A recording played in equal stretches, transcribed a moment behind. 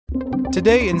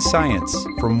Today in Science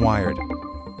from Wired.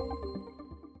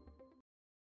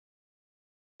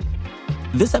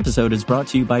 This episode is brought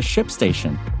to you by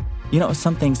ShipStation. You know,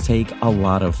 some things take a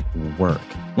lot of work,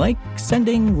 like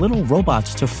sending little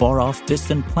robots to far-off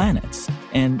distant planets.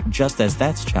 And just as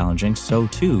that's challenging, so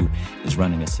too is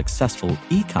running a successful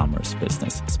e-commerce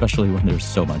business, especially when there's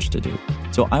so much to do.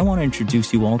 So I want to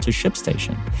introduce you all to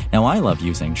ShipStation. Now, I love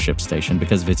using ShipStation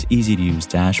because of its easy-to-use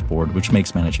dashboard, which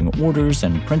makes managing orders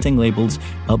and printing labels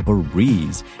a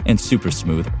breeze and super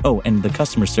smooth. Oh, and the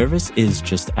customer service is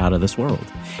just out of this world.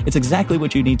 It's exactly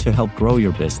what you need to help grow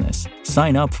your business.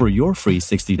 Sign up for your free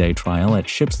 60-day trial at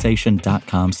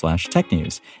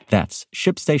shipstation.com/technews. That's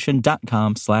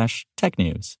shipstation.com/technews.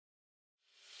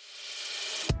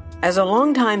 As a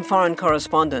longtime foreign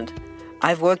correspondent,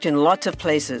 I've worked in lots of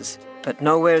places, but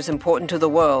nowhere as important to the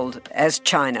world as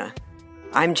China.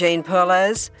 I'm Jane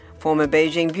Perlez, former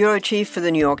Beijing bureau chief for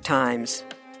the New York Times.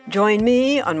 Join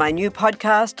me on my new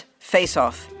podcast, Face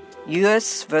Off,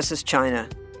 U.S. versus China,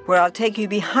 where I'll take you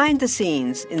behind the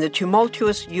scenes in the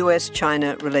tumultuous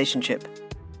U.S.-China relationship.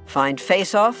 Find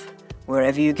Face Off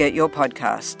wherever you get your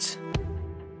podcasts.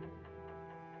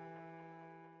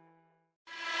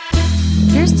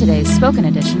 Here's today's spoken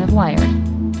edition of Wired.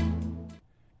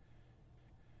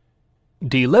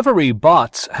 Delivery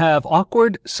bots have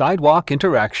awkward sidewalk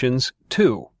interactions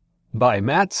too, by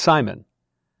Matt Simon.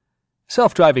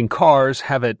 Self-driving cars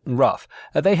have it rough.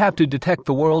 They have to detect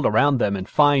the world around them in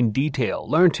fine detail,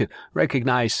 learn to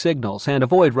recognize signals, and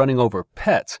avoid running over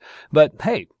pets. But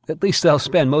hey, at least they'll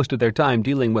spend most of their time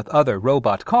dealing with other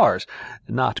robot cars,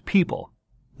 not people.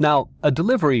 Now, a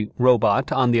delivery robot,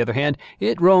 on the other hand,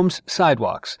 it roams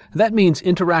sidewalks. That means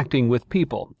interacting with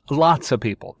people, lots of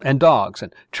people, and dogs,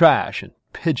 and trash, and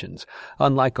pigeons.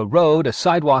 Unlike a road, a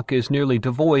sidewalk is nearly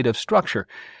devoid of structure.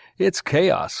 It's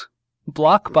chaos.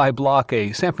 Block by block,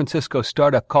 a San Francisco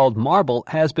startup called Marble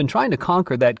has been trying to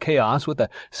conquer that chaos with a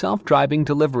self-driving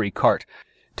delivery cart.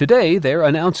 Today, they're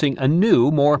announcing a new,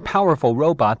 more powerful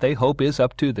robot they hope is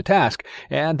up to the task,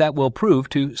 and that will prove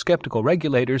to skeptical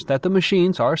regulators that the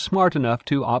machines are smart enough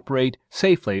to operate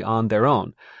safely on their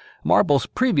own. Marble's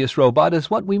previous robot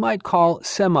is what we might call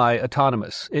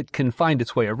semi-autonomous. It can find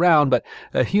its way around, but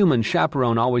a human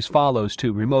chaperone always follows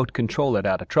to remote control it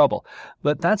out of trouble.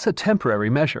 But that's a temporary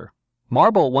measure.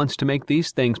 Marble wants to make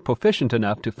these things proficient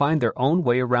enough to find their own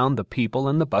way around the people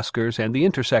and the buskers and the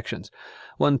intersections.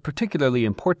 One particularly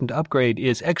important upgrade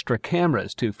is extra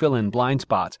cameras to fill in blind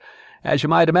spots. As you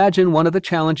might imagine, one of the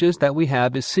challenges that we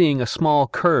have is seeing a small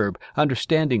curb,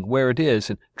 understanding where it is,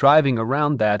 and driving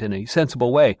around that in a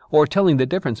sensible way, or telling the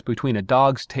difference between a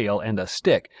dog's tail and a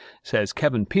stick, says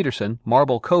Kevin Peterson,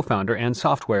 Marble co-founder and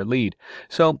software lead.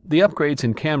 So the upgrades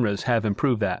in cameras have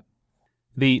improved that.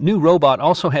 The new robot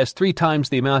also has 3 times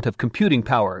the amount of computing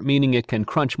power, meaning it can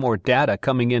crunch more data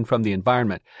coming in from the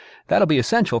environment. That'll be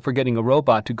essential for getting a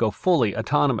robot to go fully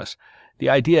autonomous. The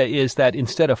idea is that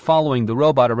instead of following the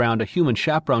robot around, a human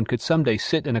chaperone could someday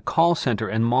sit in a call center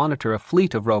and monitor a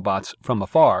fleet of robots from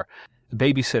afar.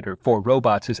 Babysitter for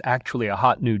robots is actually a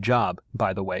hot new job,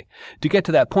 by the way. To get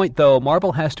to that point, though,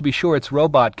 Marble has to be sure its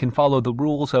robot can follow the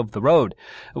rules of the road.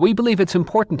 We believe it's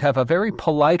important to have a very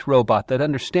polite robot that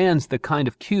understands the kind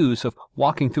of cues of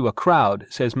walking through a crowd,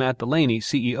 says Matt Delaney,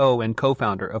 CEO and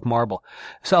co-founder of Marble.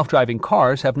 Self-driving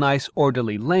cars have nice,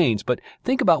 orderly lanes, but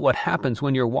think about what happens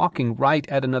when you're walking right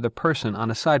at another person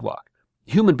on a sidewalk.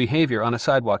 Human behavior on a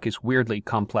sidewalk is weirdly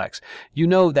complex. You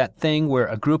know that thing where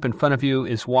a group in front of you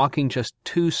is walking just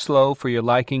too slow for your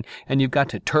liking and you've got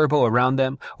to turbo around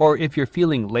them? Or if you're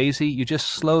feeling lazy, you just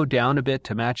slow down a bit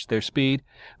to match their speed,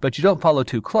 but you don't follow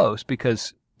too close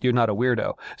because you're not a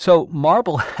weirdo. So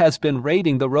Marble has been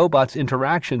rating the robot's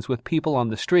interactions with people on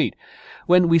the street.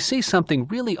 When we see something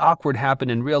really awkward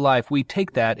happen in real life, we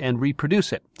take that and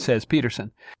reproduce it, says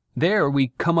Peterson. There,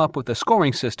 we come up with a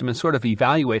scoring system and sort of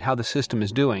evaluate how the system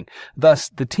is doing. Thus,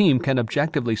 the team can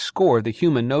objectively score the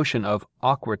human notion of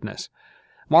awkwardness.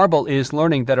 Marble is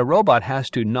learning that a robot has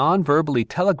to non-verbally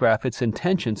telegraph its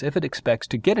intentions if it expects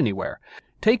to get anywhere.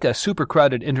 Take a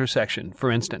super-crowded intersection,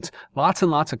 for instance. Lots and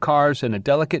lots of cars and a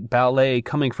delicate ballet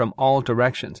coming from all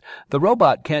directions. The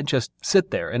robot can't just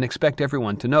sit there and expect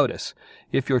everyone to notice.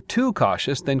 If you're too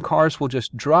cautious, then cars will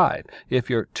just drive. If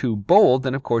you're too bold,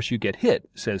 then of course you get hit,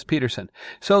 says Peterson.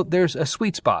 So there's a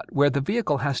sweet spot where the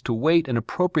vehicle has to wait an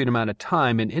appropriate amount of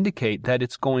time and indicate that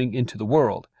it's going into the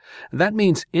world. That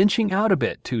means inching out a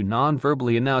bit to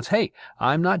non-verbally announce, hey,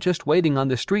 I'm not just waiting on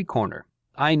the street corner.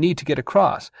 I need to get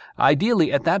across.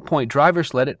 Ideally, at that point,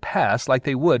 drivers let it pass like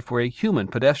they would for a human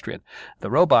pedestrian. The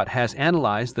robot has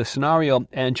analyzed the scenario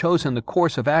and chosen the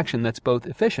course of action that's both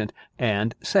efficient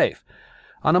and safe.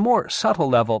 On a more subtle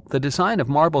level, the design of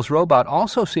Marble's robot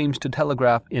also seems to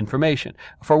telegraph information.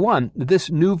 For one,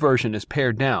 this new version is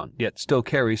pared down, yet still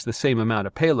carries the same amount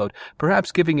of payload,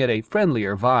 perhaps giving it a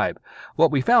friendlier vibe.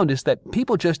 What we found is that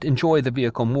people just enjoy the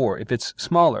vehicle more if it's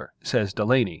smaller, says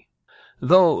Delaney.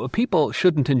 Though people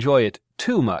shouldn't enjoy it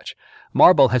too much.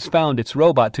 Marble has found its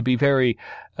robot to be very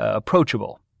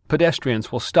approachable.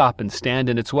 Pedestrians will stop and stand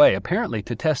in its way, apparently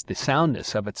to test the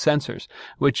soundness of its sensors,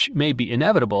 which may be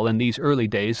inevitable in these early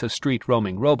days of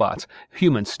street-roaming robots.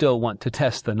 Humans still want to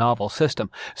test the novel system.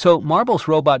 So Marble's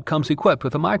robot comes equipped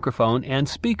with a microphone and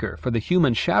speaker for the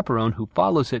human chaperone who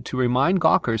follows it to remind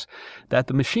gawkers that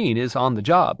the machine is on the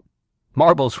job.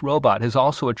 Marble's robot has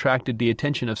also attracted the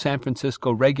attention of San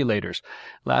Francisco regulators.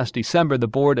 Last December, the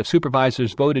Board of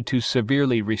Supervisors voted to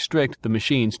severely restrict the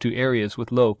machines to areas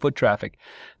with low foot traffic.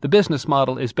 The business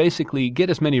model is basically get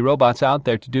as many robots out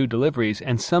there to do deliveries,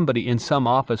 and somebody in some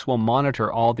office will monitor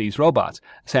all these robots,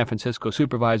 San Francisco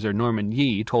Supervisor Norman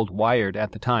Yee told Wired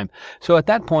at the time. So at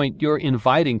that point, you're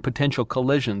inviting potential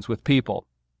collisions with people.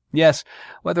 Yes,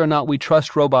 whether or not we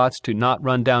trust robots to not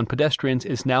run down pedestrians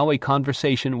is now a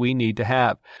conversation we need to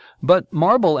have. But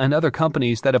Marble and other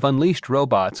companies that have unleashed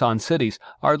robots on cities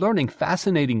are learning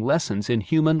fascinating lessons in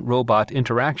human-robot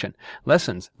interaction,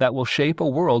 lessons that will shape a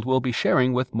world we'll be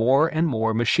sharing with more and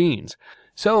more machines.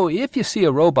 So if you see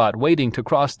a robot waiting to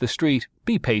cross the street,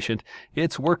 be patient.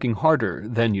 It's working harder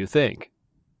than you think.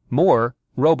 More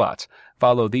robots.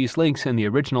 Follow these links in the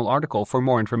original article for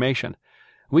more information.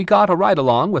 We got a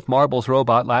ride-along with Marble's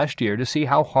robot last year to see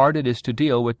how hard it is to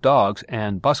deal with dogs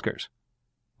and buskers.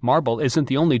 Marble isn't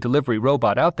the only delivery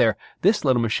robot out there. This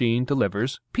little machine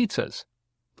delivers pizzas.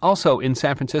 Also in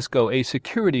San Francisco, a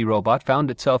security robot found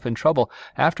itself in trouble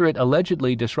after it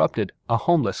allegedly disrupted a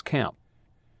homeless camp.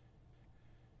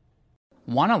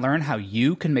 Want to learn how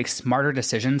you can make smarter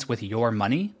decisions with your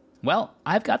money? Well,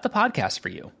 I've got the podcast for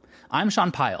you. I'm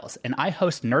Sean Piles, and I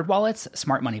host NerdWallet's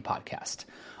Smart Money Podcast.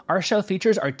 Our show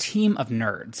features our team of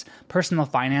nerds, personal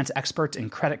finance experts in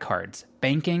credit cards,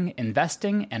 banking,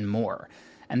 investing, and more.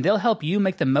 And they'll help you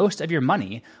make the most of your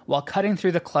money while cutting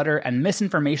through the clutter and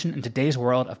misinformation in today's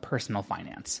world of personal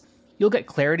finance. You'll get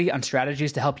clarity on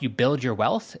strategies to help you build your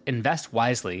wealth, invest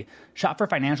wisely, shop for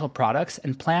financial products,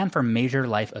 and plan for major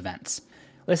life events.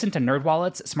 Listen to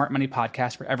NerdWallet's Smart Money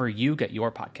Podcast wherever you get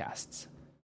your podcasts.